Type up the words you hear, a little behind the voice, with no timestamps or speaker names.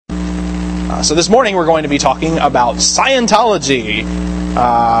So this morning we're going to be talking about Scientology.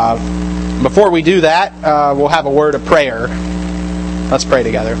 Before we do that, we'll have a word of prayer. Let's pray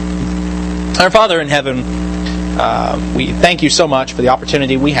together. Our Father in heaven, we thank you so much for the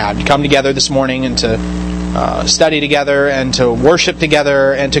opportunity we have to come together this morning and to study together and to worship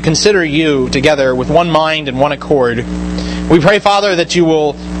together and to consider you together with one mind and one accord. We pray, Father, that you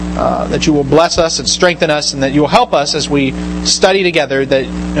will bless us and strengthen us, and that you will help us as we study together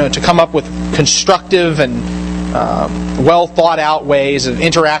to come up with constructive and well thought out ways of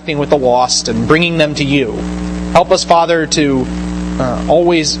interacting with the lost and bringing them to you. Help us, Father, to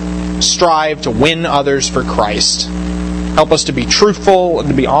always strive to win others for Christ. Help us to be truthful and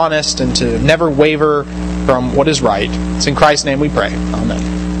to be honest and to never waver from what is right. It's in Christ's name we pray.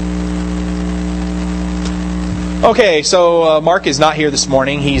 Amen. Okay, so Marc is not here this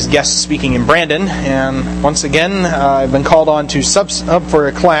morning. He's guest speaking in Brandon, and once again, I've been called on to sub up for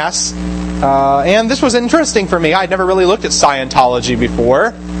a class. And this was interesting for me. I'd never really looked at Scientology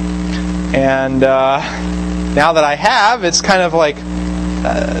before, and now that I have, it's kind of like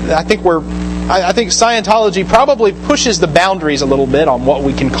I think Scientology probably pushes the boundaries a little bit on what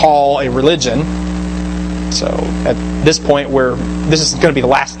we can call a religion. So at this point, this is going to be the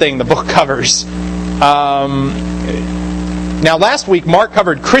last thing the book covers. Now, last week, Marc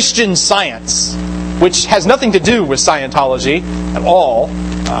covered Christian Science, which has nothing to do with Scientology at all.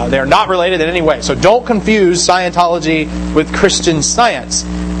 They're not related in any way. So don't confuse Scientology with Christian Science.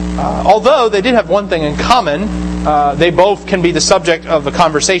 Although they did have one thing in common, they both can be the subject of a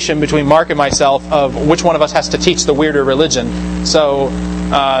conversation between Marc and myself of which one of us has to teach the weirder religion. So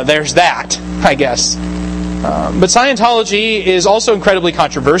there's that, I guess. But Scientology is also incredibly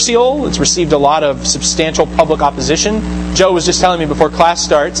controversial. It's received a lot of substantial public opposition. Joe was just telling me before class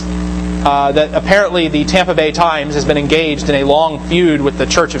starts that apparently the Tampa Bay Times has been engaged in a long feud with the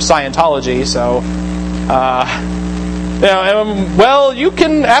Church of Scientology. So, well, you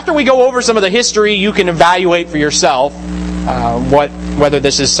can, after we go over some of the history, you can evaluate for yourself whether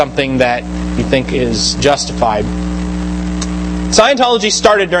this is something that you think is justified. Scientology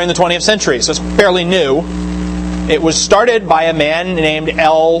started during the 20th century, so it's fairly new. It was started by a man named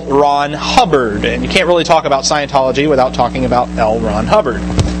L. Ron Hubbard, and you can't really talk about Scientology without talking about L. Ron Hubbard.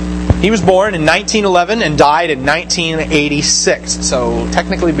 He was born in 1911 and died in 1986, so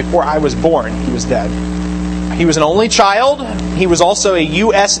technically before I was born, he was dead. He was an only child. He was also a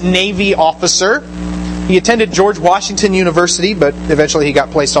U.S. Navy officer. He attended George Washington University, but eventually he got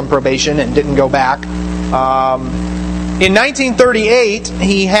placed on probation and didn't go back. In 1938,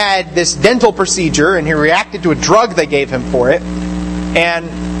 he had this dental procedure, and he reacted to a drug they gave him for it. And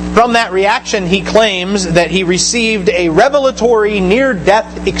from that reaction, he claims that he received a revelatory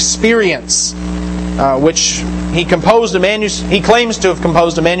near-death experience, which he composed he claims to have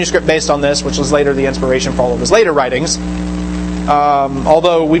composed a manuscript based on this, which was later the inspiration for all of his later writings.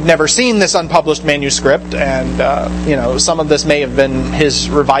 Although we've never seen this unpublished manuscript, and some of this may have been his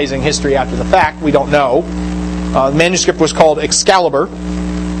revising history after the fact. We don't know. The manuscript was called Excalibur.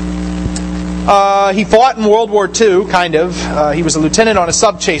 He fought in World War II, kind of. He was a lieutenant on a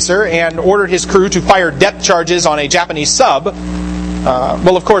sub chaser and ordered his crew to fire depth charges on a Japanese sub.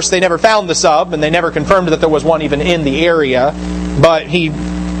 Well, of course, they never found the sub, and they never confirmed that there was one even in the area. But he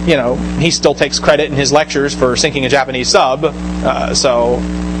still takes credit in his lectures for sinking a Japanese sub.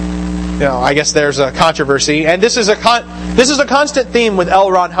 I guess there's a controversy, and this is a constant theme with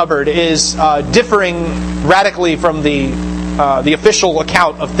L. Ron Hubbard, is differing radically from the official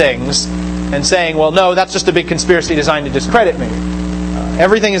account of things, and saying, well, no, that's just a big conspiracy designed to discredit me.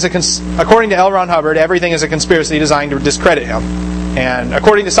 According to L. Ron Hubbard, everything is a conspiracy designed to discredit him, and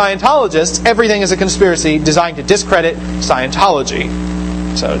according to Scientologists, everything is a conspiracy designed to discredit Scientology.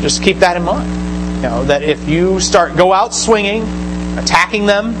 So just keep that in mind. That if you go out swinging, attacking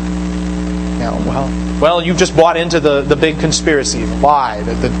them, you've just bought into the big conspiracy, the lie,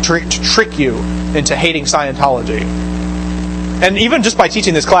 the trick to trick you into hating Scientology. And even just by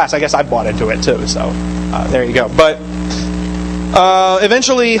teaching this class, I guess I've bought into it too. So there you go. But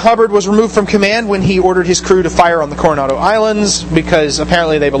eventually, Hubbard was removed from command when he ordered his crew to fire on the Coronado Islands, because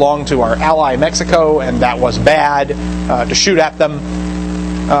apparently they belonged to our ally Mexico, and that was bad to shoot at them.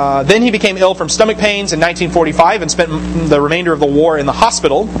 Then he became ill from stomach pains in 1945 and spent the remainder of the war in the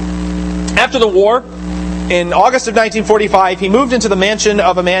hospital. After the war, in August of 1945, he moved into the mansion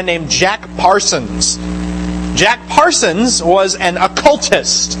of a man named Jack Parsons. Jack Parsons was an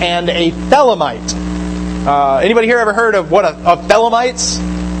occultist and a Thelemite. Anybody here ever heard of what a Thelemites?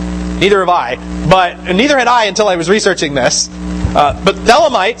 Neither have I, but neither had I until I was researching this. But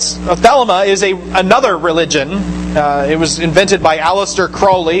Thelema is another religion. It was invented by Aleister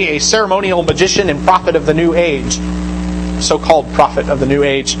Crowley, a ceremonial magician and prophet of the New Age. So-called prophet of the New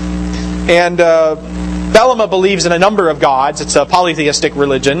Age. And Thelema believes in a number of gods. It's a polytheistic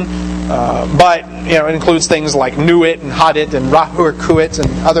religion. But it includes things like Nuit and Hadit and Rahur-Kuit and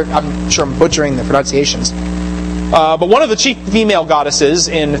other, I'm sure I'm butchering the pronunciations. But one of the chief female goddesses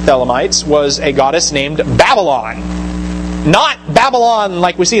in Thelemites was a goddess named Babylon. Not Babylon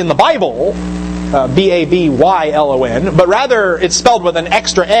like we see in the Bible, Babylon, but rather it's spelled with an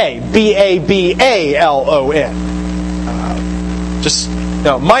extra A, Babalon. Just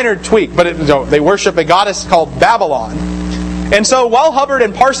minor tweak, but they worship a goddess called Babylon. And so while Hubbard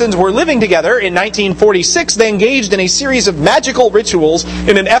and Parsons were living together in 1946, they engaged in a series of magical rituals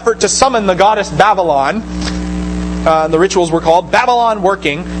in an effort to summon the goddess Babylon. The rituals were called Babylon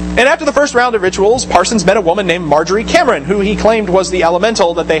Working. And after the first round of rituals, Parsons met a woman named Marjorie Cameron, who he claimed was the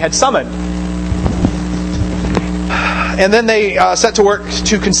elemental that they had summoned. And then they set to work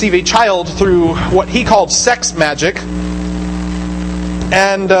to conceive a child through what he called sex magic.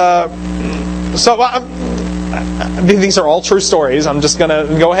 And these are all true stories. I'm just going to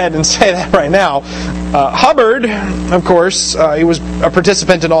go ahead and say that right now. Hubbard, of course, he was a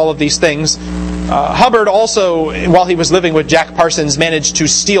participant in all of these things. Hubbard also, while he was living with Jack Parsons, managed to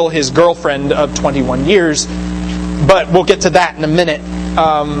steal his girlfriend of 21 years. But we'll get to that in a minute.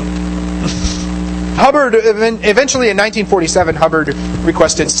 Hubbard, eventually in 1947, Hubbard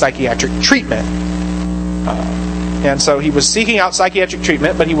requested psychiatric treatment. And so he was seeking out psychiatric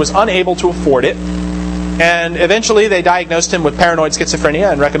treatment, but he was unable to afford it. And eventually they diagnosed him with paranoid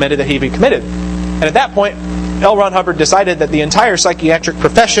schizophrenia and recommended that he be committed. And at that point, L. Ron Hubbard decided that the entire psychiatric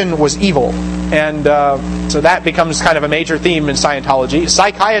profession was evil. And so that becomes kind of a major theme in Scientology.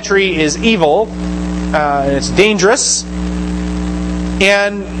 Psychiatry is evil. It's dangerous.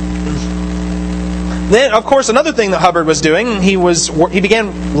 And then, of course, another thing that Hubbard was doing, he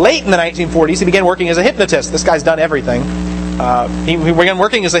began late in the 1940s, he began working as a hypnotist. This guy's done everything. He began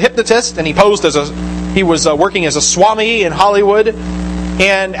working as a hypnotist, and he was working as a swami in Hollywood.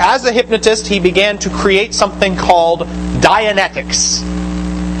 And as a hypnotist, he began to create something called Dianetics.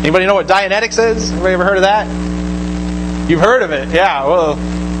 Anybody know what Dianetics is? Anybody ever heard of that? You've heard of it, yeah. Well,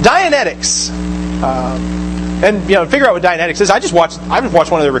 Dianetics. And figure out what Dianetics is. I just watched one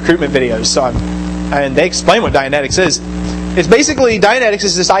of their recruitment videos, and they explain what Dianetics is. It's basically, Dianetics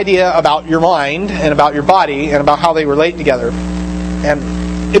is this idea about your mind and about your body and about how they relate together. And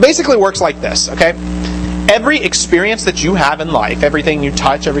it basically works like this, okay? Every experience that you have in life, everything you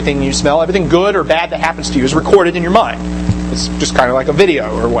touch, everything you smell, everything good or bad that happens to you is recorded in your mind. It's just kind of like a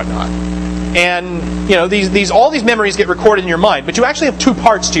video or whatnot. And, all these memories get recorded in your mind, but you actually have two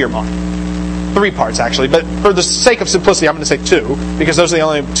parts to your mind. 3 parts, actually, but for the sake of simplicity, I'm going to say 2, because those are the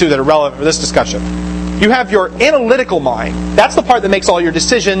only 2 that are relevant for this discussion. You have your analytical mind. That's the part that makes all your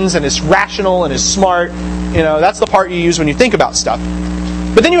decisions and is rational and is smart. That's the part you use when you think about stuff.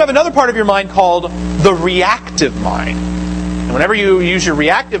 But then you have another part of your mind called the reactive mind. And whenever you use your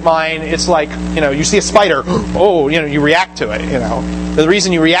reactive mind, it's like, you see a spider, you react to it, The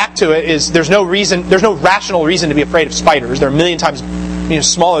reason you react to it is there's no rational reason to be afraid of spiders. They're a million times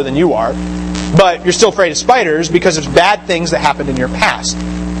smaller than you are. But you're still afraid of spiders because of bad things that happened in your past.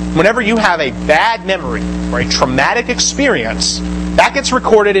 Whenever you have a bad memory or a traumatic experience, that gets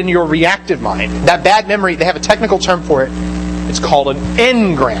recorded in your reactive mind. That bad memory, they have a technical term for it. It's called an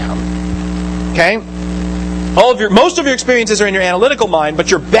engram. Okay? Most of your experiences are in your analytical mind, but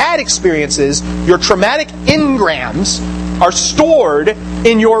your bad experiences, your traumatic engrams, are stored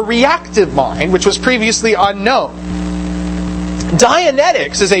in your reactive mind, which was previously unknown.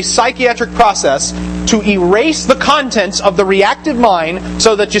 Dianetics is a psychiatric process to erase the contents of the reactive mind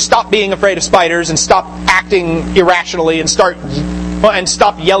so that you stop being afraid of spiders and stop acting irrationally and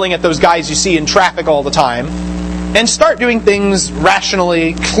stop yelling at those guys you see in traffic all the time and start doing things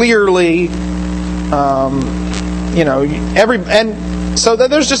rationally, clearly, and so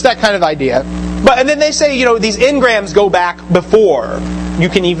there's just that kind of idea. And then they say, these engrams go back before you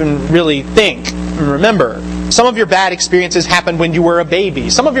can even really think and remember. Some of your bad experiences happened when you were a baby.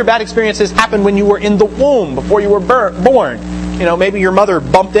 Some of your bad experiences happened when you were in the womb, before you were born. Maybe your mother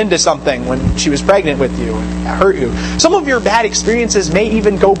bumped into something when she was pregnant with you and hurt you. Some of your bad experiences may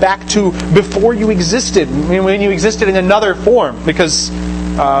even go back to before you existed, when you existed in another form, because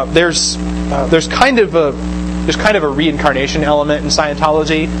there's kind of a reincarnation element in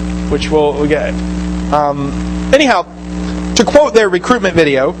Scientology, which we'll get. Anyhow, to quote their recruitment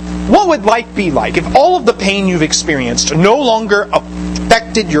video, what would life be like if all of the pain you've experienced no longer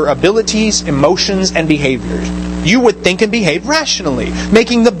affected your abilities, emotions, and behaviors? You would think and behave rationally,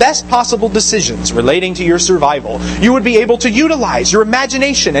 making the best possible decisions relating to your survival. You would be able to utilize your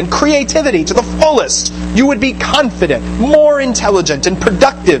imagination and creativity to the fullest. You would be confident, more intelligent and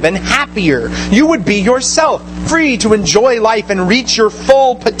productive and happier. You would be yourself, free to enjoy life and reach your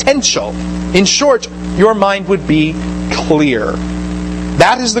full potential. In short, your mind would be clear.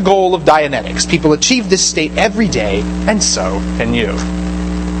 That is the goal of Dianetics. People achieve this state every day, and so can you.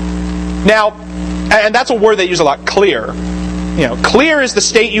 Now, and that's a word they use a lot, clear. Clear is the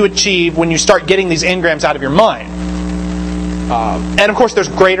state you achieve when you start getting these engrams out of your mind. And of course, there's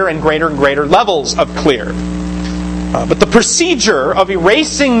greater and greater and greater levels of clear. But the procedure of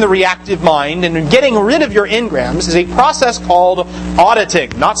erasing the reactive mind and getting rid of your engrams is a process called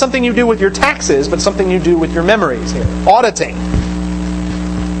auditing. Not something you do with your taxes, but something you do with your memories here. Auditing.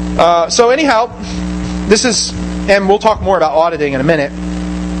 So anyhow, this is, and we'll talk more about auditing in a minute.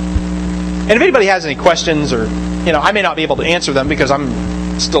 And if anybody has any questions, or I may not be able to answer them because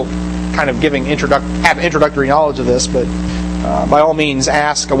I'm still kind of giving have introductory knowledge of this, but by all means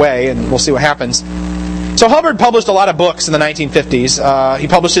ask away and we'll see what happens. So Hubbard published a lot of books in the 1950s. He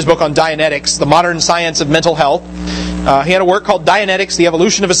published his book on Dianetics, The Modern Science of Mental Health. He had a work called Dianetics, The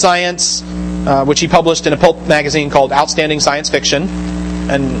Evolution of a Science, which he published in a pulp magazine called Outstanding Science Fiction.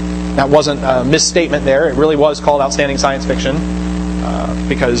 And that wasn't a misstatement there. It really was called Outstanding Science Fiction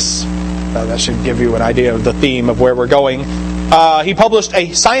because that should give you an idea of the theme of where we're going. He published a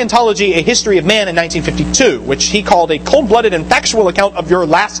Scientology, A History of Man in 1952, which he called a cold-blooded and factual account of your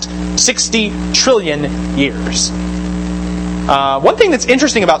last 60 trillion years. One thing that's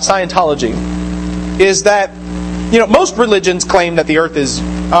interesting about Scientology is that, most religions claim that the Earth is,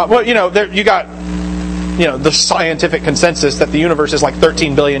 you got, the scientific consensus that the universe is like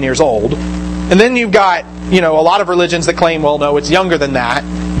 13 billion years old. And then you've got, a lot of religions that claim, well, no, it's younger than that.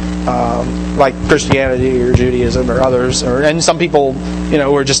 Like Christianity or Judaism or others, and some people,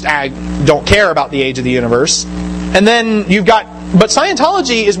 who are just don't care about the age of the universe. And then but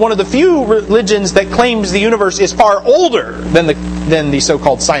Scientology is one of the few religions that claims the universe is far older than the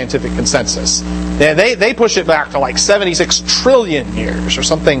so-called scientific consensus. They push it back to like 76 trillion years or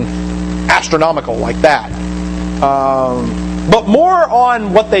something astronomical like that. But more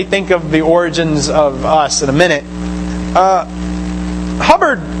on what they think of the origins of us in a minute.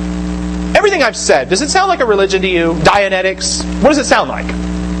 Hubbard, everything I've said, does it sound like a religion to you? Dianetics, what does it sound like?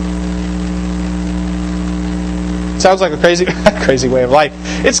 Sounds like a crazy way of life.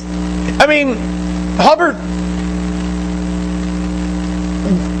 Hubbard,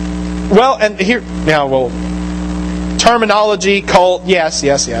 and here, terminology, cult, yes,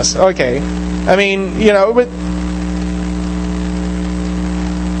 okay. But,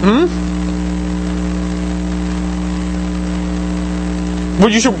 well,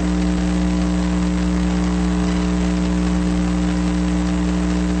 you should.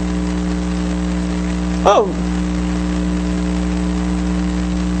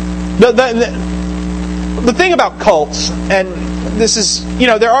 The thing about cults, and this is,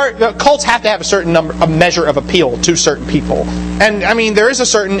 cults have to have a certain a measure of appeal to certain people. And, there is a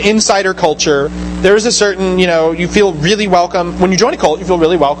certain insider culture. There is a certain, you feel really welcome. When you join a cult, you feel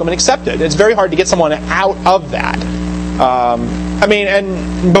really welcome and accepted. It's very hard to get someone out of that.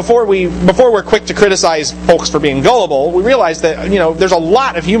 And before we're quick to criticize folks for being gullible, we realize that, there's a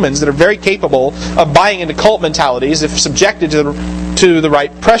lot of humans that are very capable of buying into cult mentalities if subjected to the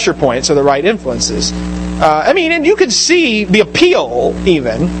right pressure points or the right influences. And you could see the appeal,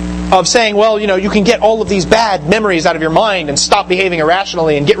 even, of saying, well, you can get all of these bad memories out of your mind and stop behaving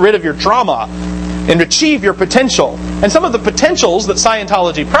irrationally and get rid of your trauma and achieve your potential. And some of the potentials that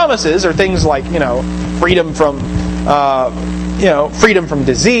Scientology promises are things like, freedom from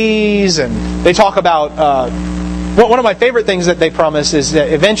disease, and they talk about one of my favorite things that they promise is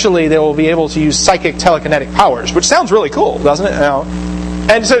that eventually they will be able to use psychic telekinetic powers, which sounds really cool, doesn't it?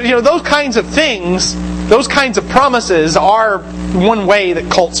 And so those kinds of things, those kinds of promises are one way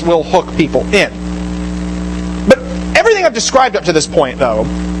that cults will hook people in. But everything I've described up to this point, though,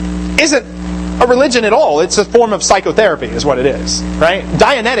 isn't a religion at all. It's a form of psychotherapy, is what it is, right?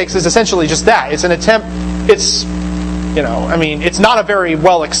 Dianetics is essentially just that. It's an attempt. It's not a very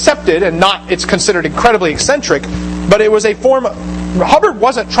well accepted, and it's considered incredibly eccentric, but it was a form Hubbard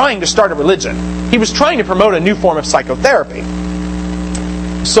wasn't trying to start a religion. He was trying to promote a new form of psychotherapy.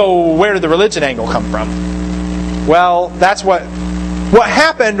 So where did the religion angle come from? Well, that's what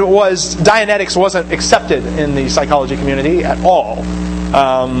happened was Dianetics wasn't accepted in the psychology community at all.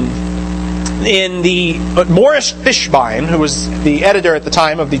 Morris Fishbein, who was the editor at the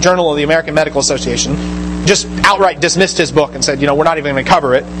time of the Journal of the American Medical Association, just outright dismissed his book and said, we're not even going to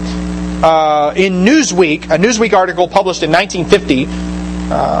cover it. in Newsweek, a Newsweek article published in 1950,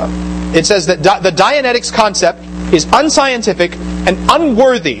 it says that the Dianetics concept is unscientific and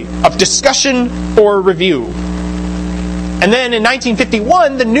unworthy of discussion or review. And then in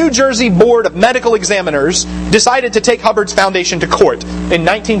 1951, the New Jersey Board of Medical Examiners decided to take Hubbard's foundation to court in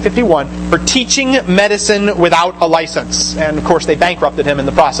 1951 for teaching medicine without a license. And of course, they bankrupted him in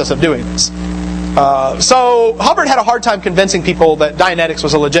the process of doing this. So Hubbard had a hard time convincing people that Dianetics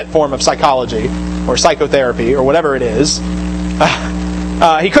was a legit form of psychology or psychotherapy or whatever it is.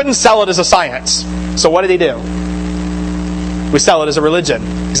 He couldn't sell it as a science. So what did he do? We sell it as a religion.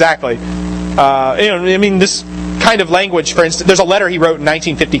 Exactly. This kind of language, for instance, there's a letter he wrote in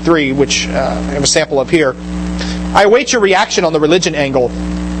 1953, which I have a sample of here. I await your reaction on the religion angle.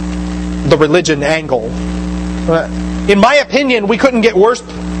 The religion angle. In my opinion, we couldn't get worse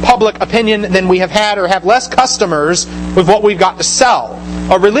public opinion than we have had, or have less customers with what we've got to sell.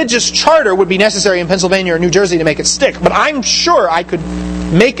 A religious charter would be necessary in Pennsylvania or New Jersey to make it stick, but I'm sure I could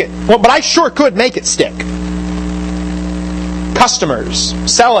make it. Well, but I sure could make it stick. Customers,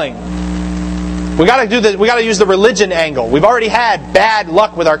 selling. We got to use the religion angle. We've already had bad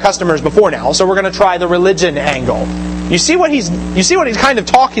luck with our customers before now, so we're going to try the religion angle. You see what he's kind of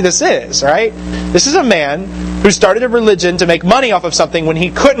talking this is, right? This is a man who started a religion to make money off of something when he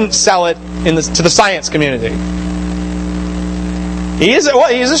couldn't sell it to the science community. He is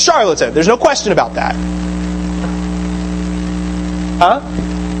a charlatan. There's no question about that. Huh?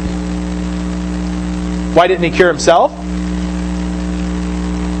 Why didn't he cure himself?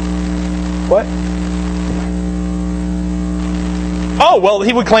 What? Oh, well,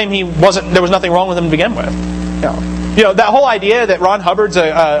 he would claim there was nothing wrong with him to begin with. That whole idea that Ron Hubbard's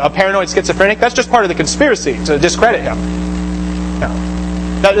a paranoid schizophrenic, that's just part of the conspiracy to discredit him.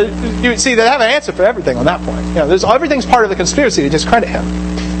 You see, they have an answer for everything on that point. Everything's part of the conspiracy to discredit him.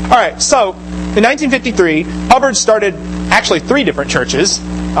 Alright, so, in 1953, Hubbard started actually 3 different churches,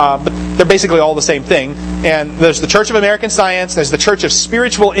 but they're basically all the same thing. And there's the Church of American Science, there's the Church of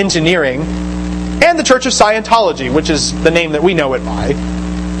Spiritual Engineering, and the Church of Scientology, which is the name that we know it by.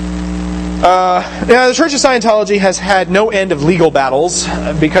 The Church of Scientology has had no end of legal battles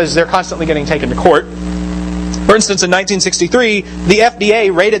because they're constantly getting taken to court. For instance, in 1963, the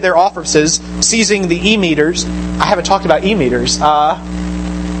FDA raided their offices, seizing the e-meters. I haven't talked about e-meters.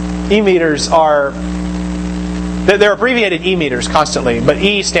 E-meters are... They're abbreviated e-meters constantly, but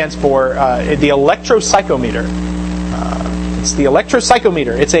E stands for the electropsychometer. It's the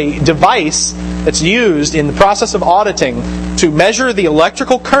electropsychometer. It's a device that's used in the process of auditing to measure the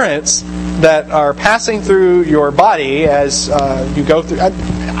electrical currents that are passing through your body as you go through.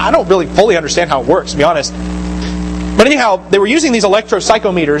 I don't really fully understand how it works, to be honest. But anyhow, they were using these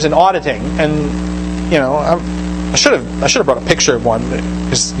electropsychometers in auditing, and I should have brought a picture of one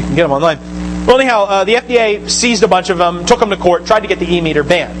because you can get them online. Well, anyhow, the FDA seized a bunch of them, took them to court, tried to get the e-meter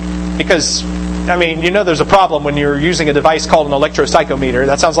banned. Because, there's a problem when you're using a device called an electropsychometer.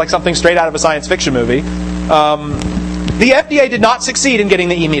 That sounds like something straight out of a science fiction movie. The FDA did not succeed in getting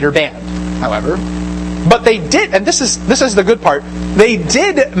the e-meter banned, however. But they did, and this is the good part, they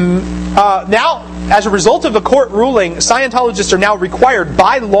did, now, as a result of the court ruling, Scientologists are now required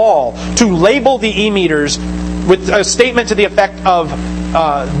by law to label the e-meters with a statement to the effect of,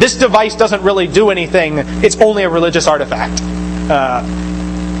 this device doesn't really do anything, it's only a religious artifact.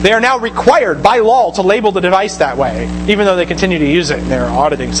 They are now required by law to label the device that way, even though they continue to use it in their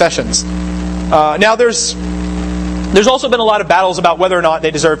auditing sessions. Now there's also been a lot of battles about whether or not they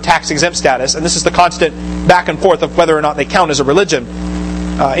deserve tax-exempt status, and this is the constant back and forth of whether or not they count as a religion.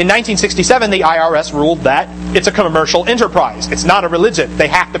 In 1967, the IRS ruled that it's a commercial enterprise. It's not a religion. They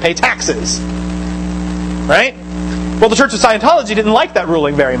have to pay taxes. Right? Well, the Church of Scientology didn't like that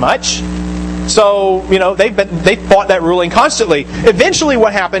ruling very much. So, they fought that ruling constantly. Eventually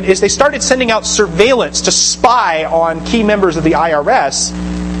what happened is they started sending out surveillance to spy on key members of the IRS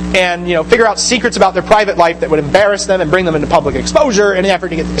and, figure out secrets about their private life that would embarrass them and bring them into public exposure in an effort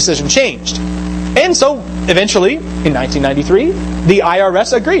to get the decision changed. And so, eventually, in 1993, the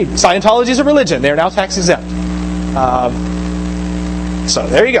IRS agreed. Scientology is a religion. They are now tax exempt. So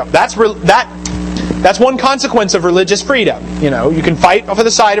there you go. That's one consequence of religious freedom. You can fight for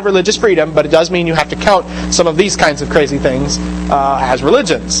the side of religious freedom, but it does mean you have to count some of these kinds of crazy things as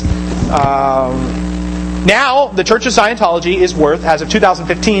religions. Now, the Church of Scientology is worth, as of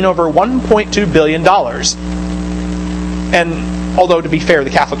 2015, over $1.2 billion. And although, to be fair, the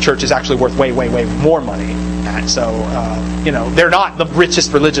Catholic Church is actually worth way, way, way more money. And so, they're not the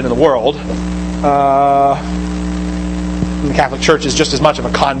richest religion in the world. The Catholic Church is just as much of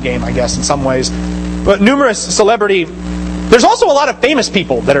a con game, I guess, in some ways. But numerous celebrity There's also a lot of famous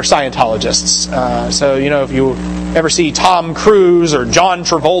people that are Scientologists. So, if you ever see Tom Cruise or John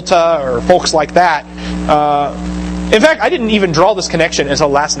Travolta or folks like that. In fact, I didn't even draw this connection until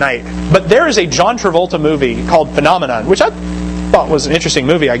last night. But there is a John Travolta movie called Phenomenon, which I thought was an interesting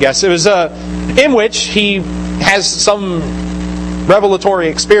movie, I guess. It was in which he has some revelatory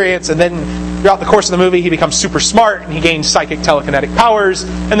experience, and then throughout the course of the movie he becomes super smart and he gains psychic telekinetic powers,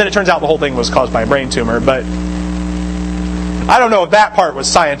 and then it turns out the whole thing was caused by a brain tumor. But I don't know if that part was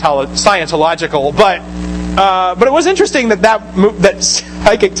Scientological, but it was interesting that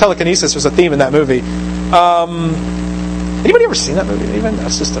psychic telekinesis was a theme in that movie. Anybody ever seen that movie? Even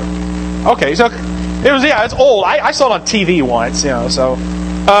that's just okay. So it was it's old. I saw it on TV once. So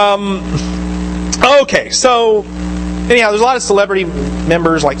okay. So anyhow, there's a lot of celebrity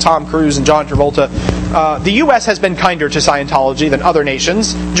members like Tom Cruise and John Travolta. The U.S. has been kinder to Scientology than other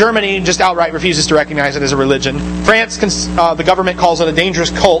nations. Germany just outright refuses to recognize it as a religion. France, the government calls it a dangerous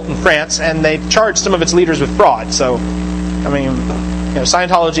cult in France, and they charge some of its leaders with fraud. So,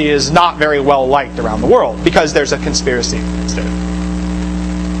 Scientology is not very well liked around the world because there's a conspiracy instead.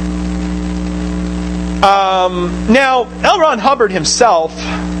 Now, L. Ron Hubbard himself,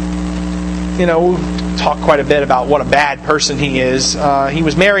 talk quite a bit about what a bad person he is. He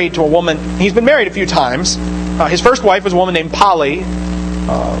was married to a woman. He's been married a few times. His first wife was a woman named Polly.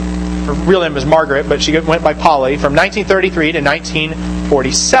 Her real name was Margaret, but she went by Polly from 1933 to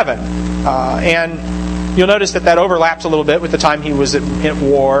 1947. And you'll notice that overlaps a little bit with the time he was at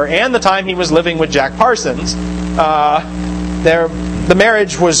war and the time he was living with Jack Parsons. The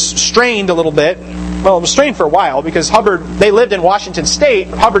marriage was strained a little bit. Well, it was strained for a while because they lived in Washington State.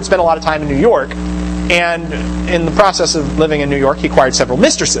 Hubbard spent a lot of time in New York. And in the process of living in New York, he acquired several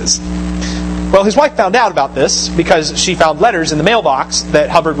mistresses. Well, his wife found out about this because she found letters in the mailbox that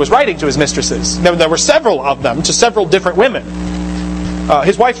Hubbard was writing to his mistresses. There were several of them to several different women.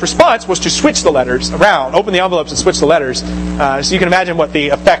 His wife's response was to switch the letters around, open the envelopes and switch the letters. So you can imagine what the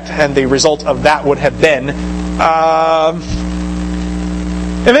effect and the result of that would have been.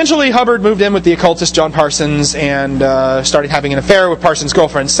 Eventually, Hubbard moved in with the occultist John Parsons and started having an affair with Parsons'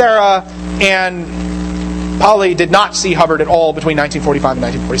 girlfriend Sarah. And Polly did not see Hubbard at all between 1945 and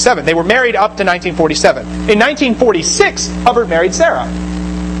 1947. They were married up to 1947. In 1946, Hubbard married Sarah.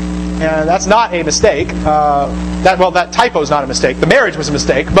 And that's not a mistake. That typo is not a mistake. The marriage was a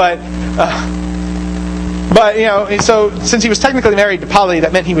mistake, but so since he was technically married to Polly,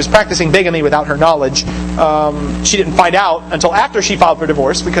 that meant he was practicing bigamy without her knowledge. She didn't find out until after she filed for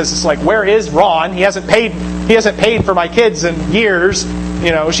divorce, because it's like, where is Ron? He hasn't paid for my kids in years.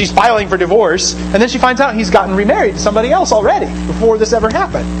 She's filing for divorce, and then she finds out he's gotten remarried to somebody else already before this ever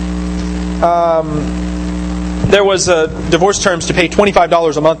happened. There was divorce terms to pay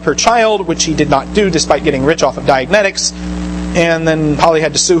 $25 a month per child, which he did not do despite getting rich off of Dianetics. And then Polly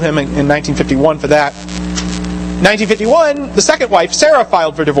had to sue him in 1951 for that. 1951, the second wife, Sarah,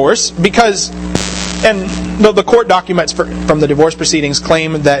 filed for divorce because, and the court documents from the divorce proceedings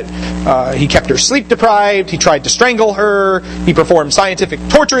claim that he kept her sleep deprived, he tried to strangle her, he performed scientific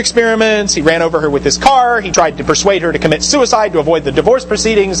torture experiments, he ran over her with his car, he tried to persuade her to commit suicide to avoid the divorce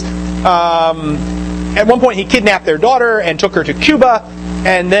proceedings. At one point he kidnapped their daughter and took her to Cuba,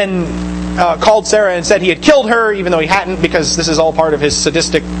 and then called Sarah and said he had killed her, even though he hadn't, because this is all part of his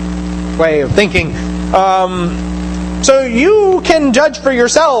sadistic way of thinking. So you can judge for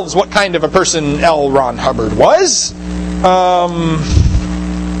yourselves what kind of a person L. Ron Hubbard was.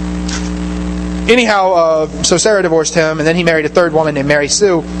 So Sarah divorced him, and then he married a third woman named Mary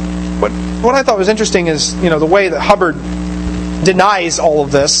Sue. What I thought was interesting is, the way that Hubbard denies all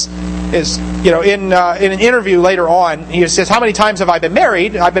of this is, in an interview later on, he says, "How many times have I been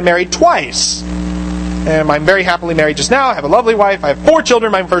married? I've been married twice. And I'm very happily married just now. I have a lovely wife. I have 4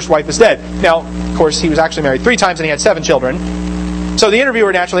 children. My first wife is dead." Now, of course, he was actually married 3 times and he had 7 children. So the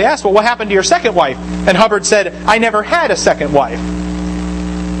interviewer naturally asked, "Well, what happened to your second wife?" And Hubbard said, "I never had a second wife."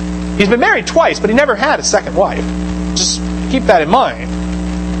 He's been married twice, but he never had a second wife. Just keep that in mind.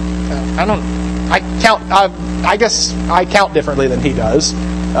 I guess I count differently than he does.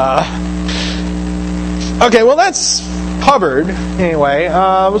 Okay, well, that's Hubbard. Anyway,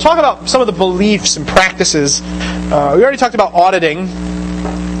 we'll talk about some of the beliefs and practices. We already talked about auditing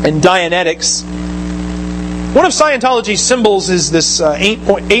and Dianetics. One of Scientology's symbols is this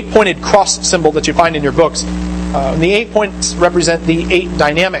 8-pointed cross symbol that you find in your books. The 8 points represent the 8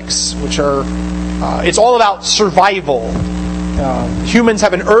 dynamics, which are, it's all about survival. Humans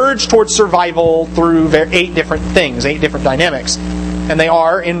have an urge towards survival through 8 different things, 8 different dynamics. And they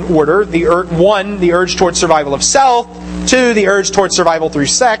are, in order, 1, the urge towards survival of self; 2, the urge towards survival through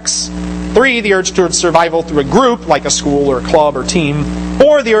sex; 3, the urge towards survival through a group, like a school or a club or team.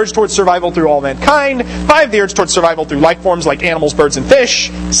 4, the urge towards survival through all mankind. 5, the urge towards survival through life forms like animals, birds, and fish.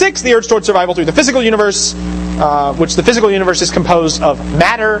 6, the urge towards survival through the physical universe, which the physical universe is composed of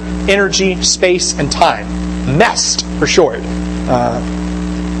matter, energy, space, and time. MEST, for short.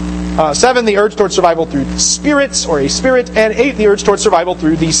 7, the urge towards survival through spirits, or a spirit. And 8, the urge towards survival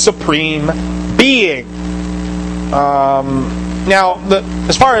through the supreme being. Now,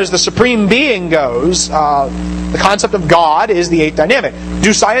 as far as the supreme being goes, the concept of God is the 8th dynamic.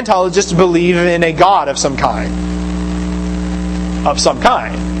 Do Scientologists believe in a God of some kind? Of some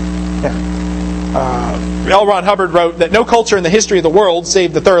kind. Yeah. L. Ron Hubbard wrote that no culture in the history of the world,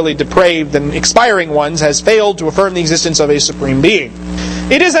 save the thoroughly depraved and expiring ones, has failed to affirm the existence of a supreme being.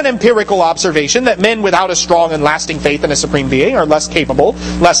 It is an empirical observation that men without a strong and lasting faith in a supreme being are less capable,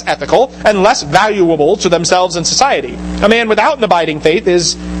 less ethical, and less valuable to themselves and society. A man without an abiding faith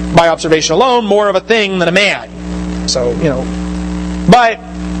is, by observation alone, more of a thing than a man. So, but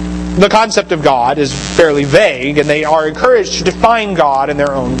the concept of God is fairly vague, and they are encouraged to define God in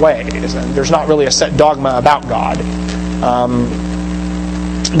their own ways. And there's not really a set dogma about God.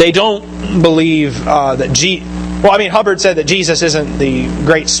 They don't believe Hubbard said that Jesus isn't the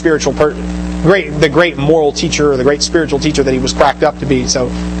great spiritual the great moral teacher or the great spiritual teacher that he was cracked up to be. So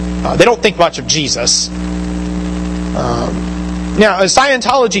they don't think much of Jesus. Now,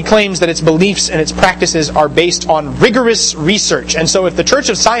 Scientology claims that its beliefs and its practices are based on rigorous research. And so if the Church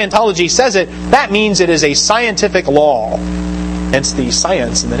of Scientology says it, that means it is a scientific law. Hence the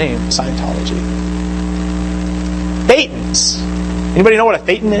science in the name, Scientology. Thetans. Anybody know what a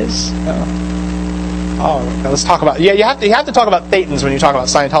Thetan is? Let's talk about... Yeah, you have to talk about Thetans when you talk about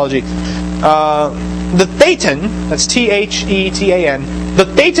Scientology. The Thetan, that's Thetan, the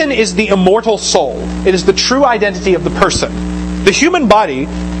Thetan is the immortal soul. It is the true identity of the person. The human body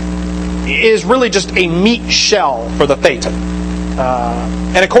is really just a meat shell for the Thetan.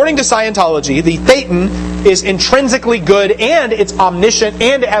 And according to Scientology, the Thetan is intrinsically good, and it's omniscient,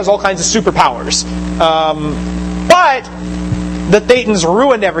 and it has all kinds of superpowers. But the Thetans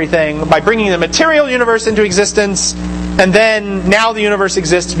ruined everything by bringing the material universe into existence, and then now the universe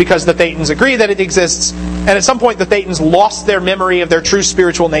exists because the Thetans agree that it exists, and at some point the Thetans lost their memory of their true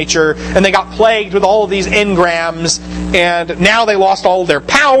spiritual nature, and they got plagued with all of these engrams, and now they lost all of their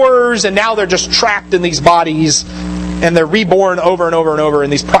powers, and now they're just trapped in these bodies, and they're reborn over and over and over in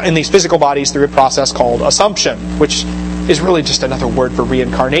these physical bodies through a process called assumption, which is really just another word for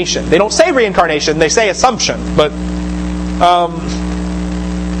reincarnation. They don't say reincarnation, they say assumption, but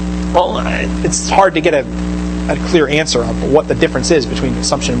it's hard to get a clear answer on what the difference is between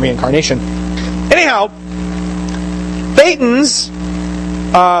assumption and reincarnation. Anyhow, Thetans,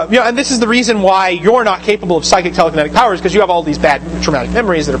 and this is the reason why you're not capable of psychic telekinetic powers, because you have all these bad traumatic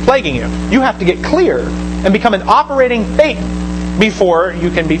memories that are plaguing you. You have to get clear and become an operating Thetan before you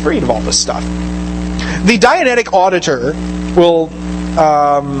can be freed of all this stuff. The Dianetic Auditor will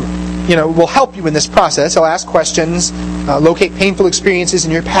help you in this process. He'll ask questions, locate painful experiences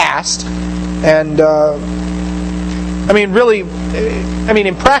in your past, and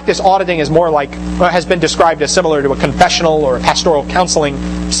in practice, auditing is more like, has been described as similar to a confessional or a pastoral counseling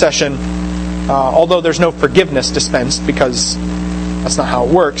session, although there's no forgiveness dispensed, because that's not how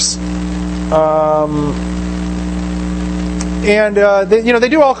it works. They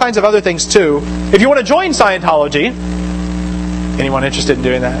do all kinds of other things too. If you want to join Scientology, anyone interested in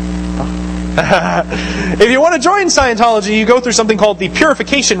doing that? If you want to join Scientology, you go through something called the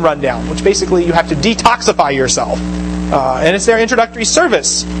Purification Rundown, which basically you have to detoxify yourself. And it's their introductory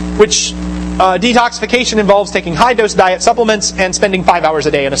service, which detoxification involves taking high-dose diet supplements and spending 5 hours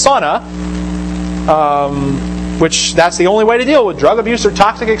a day in a sauna, which that's the only way to deal with drug abuse or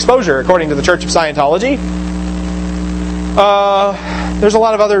toxic exposure, according to the Church of Scientology. There's a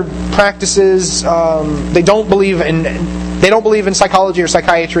lot of other practices. They don't believe in psychology or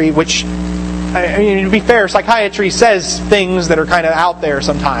psychiatry, which, to be fair, psychiatry says things that are kind of out there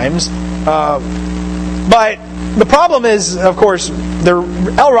sometimes. But the problem is, of course,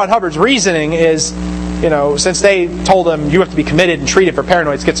 L. Ron Hubbard's reasoning is, since they told him you have to be committed and treated for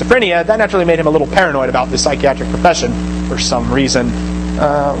paranoid schizophrenia, that naturally made him a little paranoid about the psychiatric profession for some reason.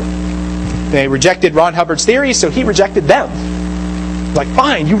 They rejected Ron Hubbard's theories, so he rejected them. Like,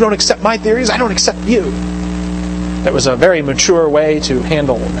 fine, you don't accept my theories, I don't accept you. That was a very mature way to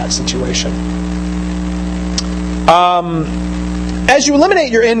handle that situation. As you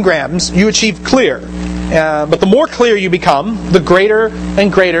eliminate your engrams, you achieve clear. But the more clear you become, the greater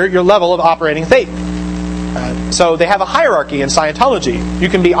and greater your level of operating Thetan. So they have a hierarchy in Scientology. You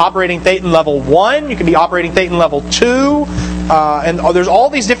can be operating Thetan level 1, you can be operating Thetan level 2, and there's all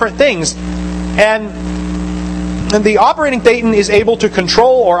these different things. And the operating thetan is able to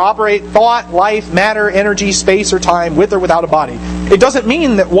control or operate thought, life, matter, energy, space, or time, with or without a body. It doesn't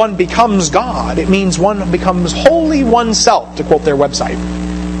mean that one becomes God. It means one becomes wholly oneself, to quote their website.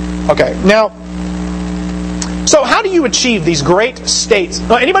 Okay, now, so how do you achieve these great states?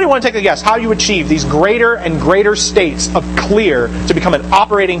 Anybody want to take a guess how you achieve these greater and greater states of clear to become an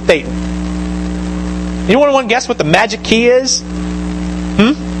operating thetan? Anyone want to guess what the magic key is?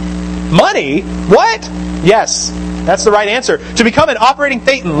 Money? What? Yes, that's the right answer. To become an operating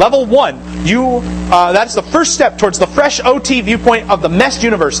thetan, level 1, that's the first step towards the fresh OT viewpoint of the meshed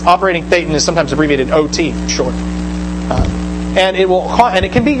universe. Operating thetan is sometimes abbreviated OT, short. And it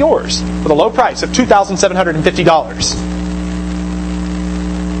can be yours with a low price of $2,750.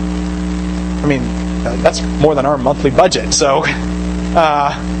 I mean, that's more than our monthly budget. So,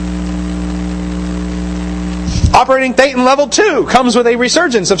 operating thetan level 2 comes with a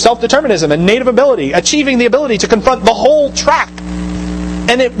resurgence of self-determinism and native ability, achieving the ability to confront the whole track.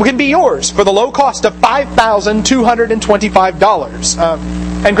 And it can be yours for the low cost of $5,225.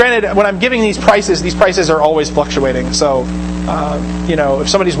 And granted, when I'm giving these prices are always fluctuating. So, if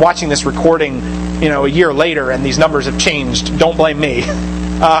somebody's watching this recording, a year later and these numbers have changed, don't blame me.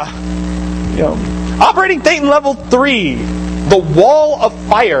 Operating thetan level 3. The wall of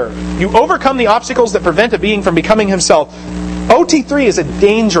fire. You overcome the obstacles that prevent a being from becoming himself. OT3 is a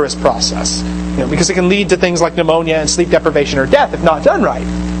dangerous process, because it can lead to things like pneumonia and sleep deprivation or death if not done right.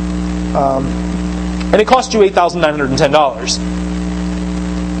 And it costs you $8,910.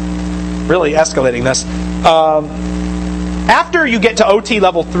 Really escalating this. After you get to OT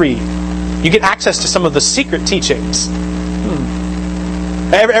level 3, you get access to some of the secret teachings.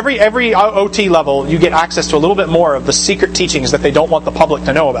 Every OT level, you get access to a little bit more of the secret teachings that they don't want the public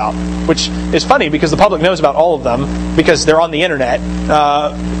to know about. Which is funny, because the public knows about all of them, because they're on the internet.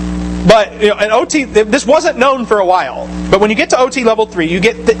 But an OT, this wasn't known for a while. But when you get to OT level 3, you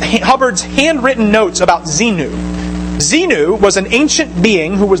get Hubbard's handwritten notes about Xenu. Xenu was an ancient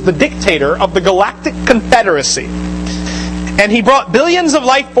being who was the dictator of the Galactic Confederacy. And he brought billions of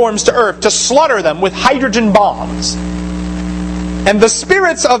life forms to Earth to slaughter them with hydrogen bombs. And the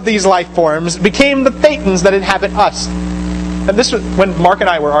spirits of these life forms became the thetans that inhabit us. And this was when Mark and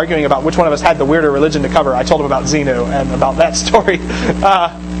I were arguing about which one of us had the weirder religion to cover. I told him about Xenu and about that story.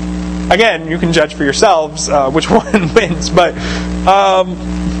 Again, you can judge for yourselves which one wins. But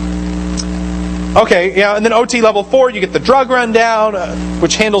and then OT level 4, you get the drug rundown,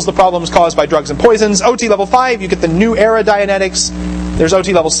 which handles the problems caused by drugs and poisons. OT level 5, you get the new era Dianetics. There's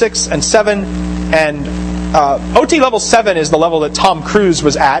OT level 6 and 7, and OT level 7 is the level that Tom Cruise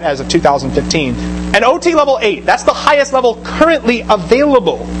was at as of 2015. And OT level 8, that's the highest level currently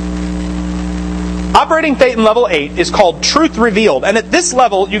available. Operating thetan level 8 is called Truth Revealed. And at this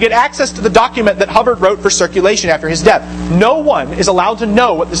level, you get access to the document that Hubbard wrote for circulation after his death. No one is allowed to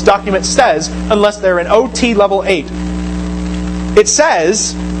know what this document says unless they're in OT level 8. It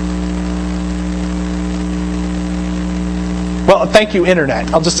says... Well, thank you,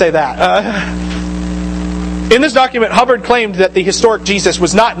 Internet. I'll just say that. In this document, Hubbard claimed that the historic Jesus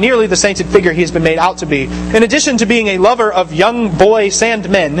was not nearly the sainted figure he has been made out to be. In addition to being a lover of young boys and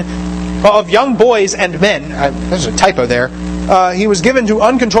men, there's a typo there, he was given to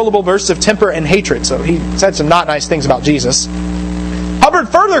uncontrollable bursts of temper and hatred. So he said some not nice things about Jesus. Hubbard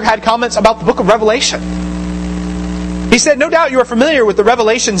further had comments about the book of Revelation. He said, "No doubt you are familiar with the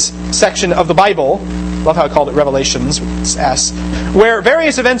Revelations section of the Bible." Love how I called it Revelations, with S. "Where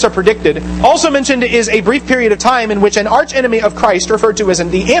various events are predicted. Also mentioned is a brief period of time in which an archenemy of Christ, referred to as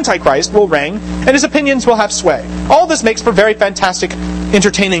the Antichrist, will reign, and his opinions will have sway. All this makes for very fantastic,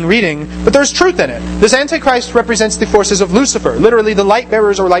 entertaining reading, but there's truth in it. This Antichrist represents the forces of Lucifer, literally the light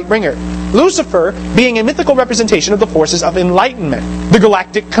bearers or light bringer. Lucifer being a mythical representation of the forces of enlightenment, the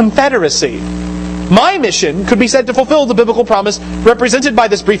Galactic Confederacy. My mission could be said to fulfill the biblical promise represented by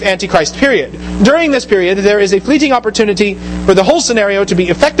this brief Antichrist period. During this period, there is a fleeting opportunity for the whole scenario to be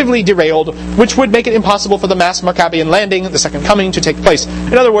effectively derailed, which would make it impossible for the mass Maccabean landing, the second coming, to take place."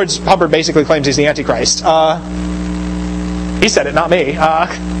 In other words, Hubbard basically claims he's the Antichrist. He said it, not me.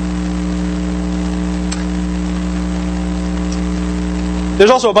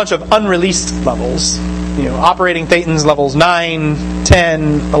 There's also a bunch of unreleased levels. Operating thetans levels 9,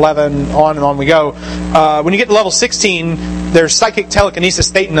 10, 11, on and on we go. When you get to level 16, there's Psychic Telekinesis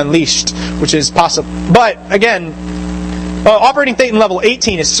Thetan Unleashed, which is possible. But, again, Operating Thetan level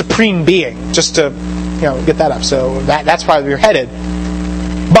 18 is Supreme Being, just to get that up. So that's why we're headed.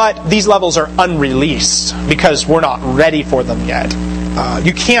 But these levels are unreleased, because we're not ready for them yet.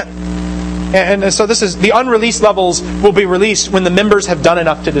 You can't And so this is, the unreleased levels will be released when the members have done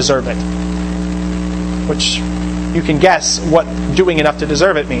enough to deserve it. Which, you can guess what doing enough to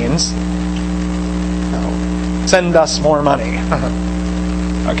deserve it means. Send us more money.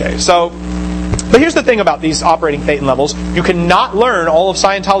 Okay, so, but here's the thing about these operating Thetan levels. You cannot learn all of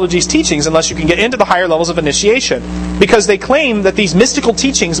Scientology's teachings unless you can get into the higher levels of initiation. Because they claim that these mystical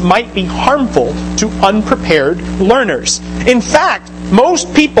teachings might be harmful to unprepared learners. In fact,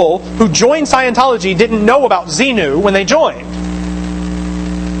 most people who joined Scientology didn't know about Xenu when they joined.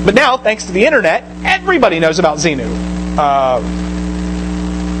 But now, thanks to the internet, everybody knows about Xenu.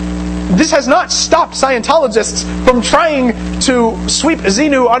 This has not stopped Scientologists from trying to sweep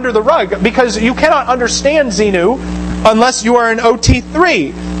Xenu under the rug, because you cannot understand Xenu unless you are an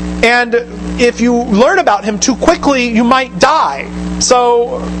OT3. And if you learn about him too quickly, you might die.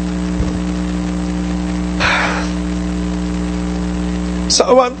 So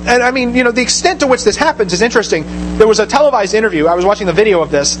and I mean, the extent to which this happens is interesting. There was a televised interview. I was watching the video of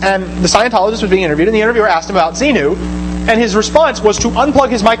this, and the Scientologist was being interviewed, and the interviewer asked him about Xenu, and his response was to unplug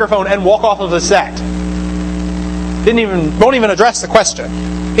his microphone and walk off of the set. Won't even address the question.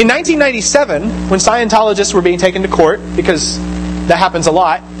 In 1997, when Scientologists were being taken to court, because that happens a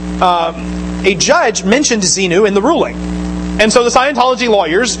lot, a judge mentioned Xenu in the ruling. And so the Scientology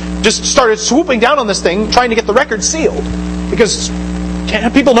lawyers just started swooping down on this thing, trying to get the record sealed. Because can't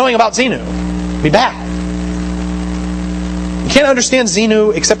have people knowing about Xenu. It'd be bad. You can't understand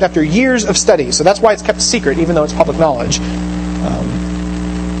Xenu except after years of study. So that's why it's kept secret, even though it's public knowledge.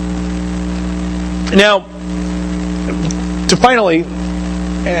 Now, to finally,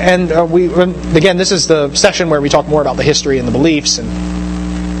 again, this is the session where we talk more about the history and the beliefs, and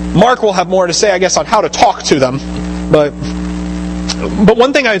Marc will have more to say, I guess, on how to talk to them. But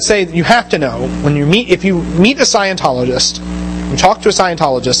one thing I would say that you have to know if you meet a Scientologist, you talk to a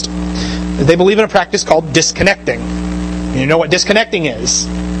Scientologist, they believe in a practice called disconnecting. You know what disconnecting is.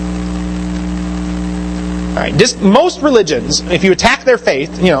 Alright, most religions, if you attack their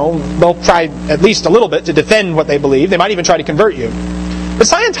faith, they'll try at least a little bit to defend what they believe. They might even try to convert you. But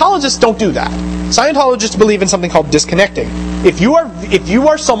Scientologists don't do that. Scientologists believe in something called disconnecting. If you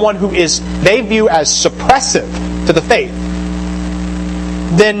are someone who they view as suppressive to the faith,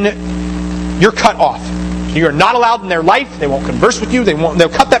 then you're cut off. You're not allowed in their life. They won't converse with you. They'll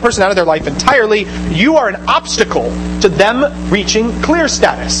cut that person out of their life entirely. You are an obstacle to them reaching clear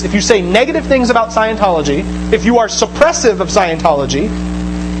status. If you say negative things about Scientology, if you are suppressive of Scientology,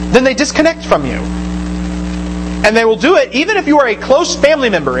 then they disconnect from you. And they will do it even if you are a close family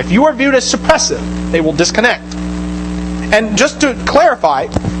member. If you are viewed as suppressive, they will disconnect. And just to clarify,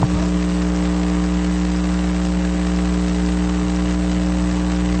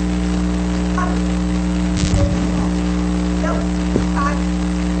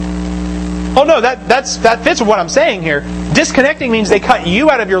 oh no, that fits with what I'm saying here. Disconnecting means they cut you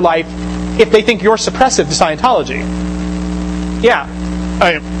out of your life if they think you're suppressive to Scientology. Yeah.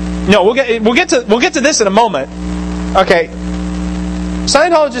 No, we'll get to this in a moment. Okay.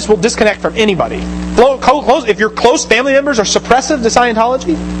 Scientologists will disconnect from anybody. If your close family members are suppressive to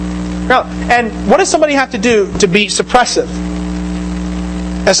Scientology. No. And what does somebody have to do to be suppressive?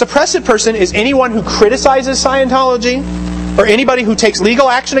 A suppressive person is anyone who criticizes Scientology, or anybody who takes legal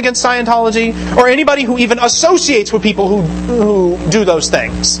action against Scientology, or anybody who even associates with people who do those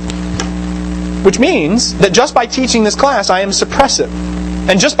things. Which means that just by teaching this class, I am suppressive.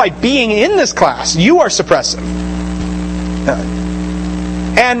 And just by being in this class, you are suppressive.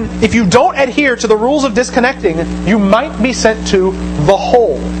 And if you don't adhere to the rules of disconnecting, you might be sent to the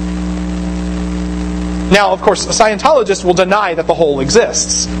hole. Now, of course, a Scientologist will deny that the hole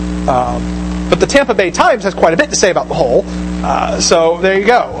exists. But the Tampa Bay Times has quite a bit to say about the hole. So there you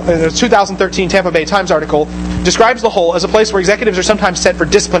go. The 2013 Tampa Bay Times article describes the hole as a place where executives are sometimes sent for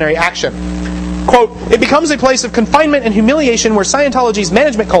disciplinary action. Quote, "It becomes a place of confinement and humiliation where Scientology's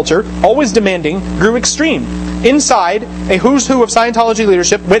management culture, always demanding, grew extreme. Inside, a who's who of Scientology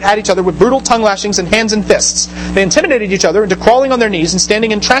leadership went at each other with brutal tongue lashings and hands and fists. They intimidated each other into crawling on their knees and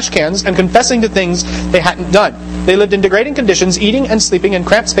standing in trash cans and confessing to things they hadn't done. They lived in degrading conditions, eating and sleeping in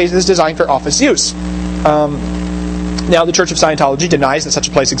cramped spaces designed for office use." Now, the Church of Scientology denies that such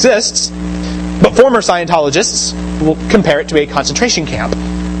a place exists, but former Scientologists will compare it to a concentration camp.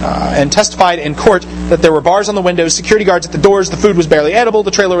 And testified in court that there were bars on the windows, security guards at the doors, the food was barely edible,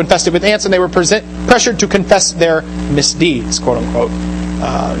 the trailer infested with ants, and they were pressured to confess their misdeeds, quote unquote.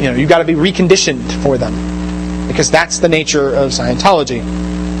 You've got to be reconditioned for them, because that's the nature of Scientology.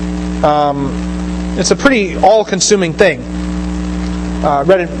 It's a pretty all-consuming thing.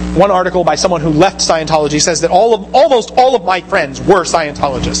 read one article by someone who left Scientology, says that almost all of my friends were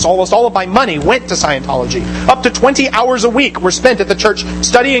Scientologists. Almost all of my money went to Scientology. Up to 20 hours a week were spent at the church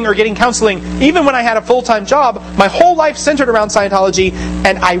studying or getting counseling. Even when I had a full-time job, my whole life centered around Scientology,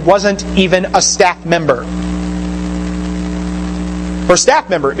 and I wasn't even a staff member. For a staff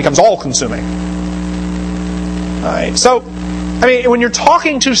member, it becomes all-consuming. Alright, so, I mean, when you're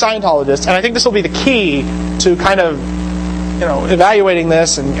talking to Scientologists, and I think this will be the key to kind of, evaluating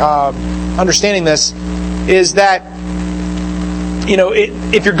this and understanding this, is that,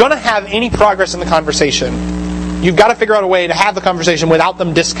 if you're going to have any progress in the conversation, you've got to figure out a way to have the conversation without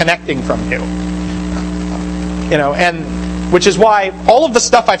them disconnecting from you. And which is why all of the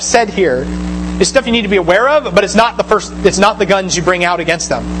stuff I've said here is stuff you need to be aware of, but it's not the guns you bring out against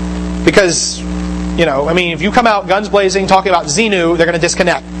them. Because, if you come out guns blazing talking about Xenu, they're going to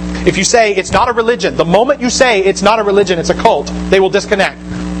disconnect. If you say it's not a religion, the moment you say it's not a religion, it's a cult, they will disconnect.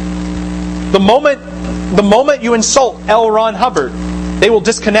 The moment you insult L. Ron Hubbard, they will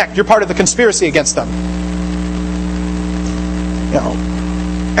disconnect. You're part of the conspiracy against them.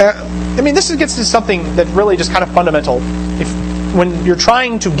 This gets to something that really just kind of fundamental. When you're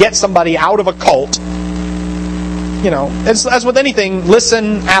trying to get somebody out of a cult, as with anything,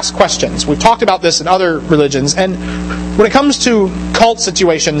 listen, ask questions. We've talked about this in other religions, and when it comes to cult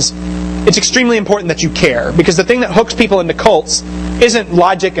situations, it's extremely important that you care, because the thing that hooks people into cults isn't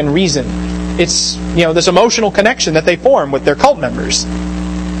logic and reason. It's, this emotional connection that they form with their cult members.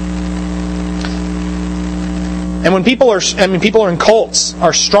 And when people are in cults,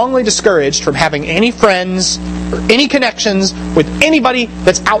 are strongly discouraged from having any friends or any connections with anybody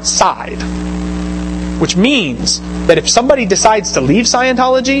that's outside. Which means that if somebody decides to leave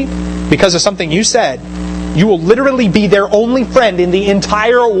Scientology because of something you said, you will literally be their only friend in the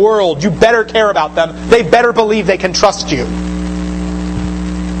entire world. You better care about them. They better believe they can trust you.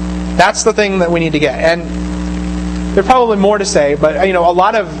 That's the thing that we need to get. And there's probably more to say, but a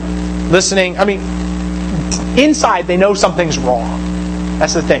lot of listening, inside they know something's wrong.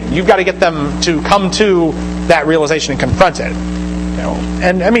 That's the thing. You've got to get them to come to that realization and confront it.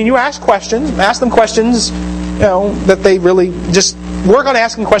 You ask them questions, that they really just work on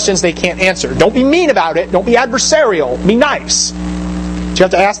asking questions they can't answer. Don't be mean about it. Don't be adversarial. Be nice. But you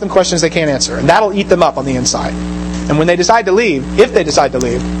have to ask them questions they can't answer, and that'll eat them up on the inside. And when they decide to leave, if they decide to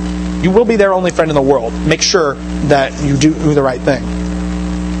leave, you will be their only friend in the world. Make sure that you do the right thing.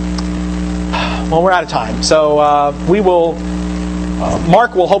 Well, we're out of time, so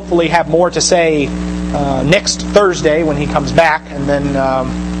Marc will hopefully have more to say next Thursday when he comes back, and then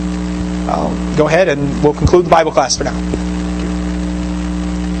I'll go ahead and we'll conclude the Bible class for now.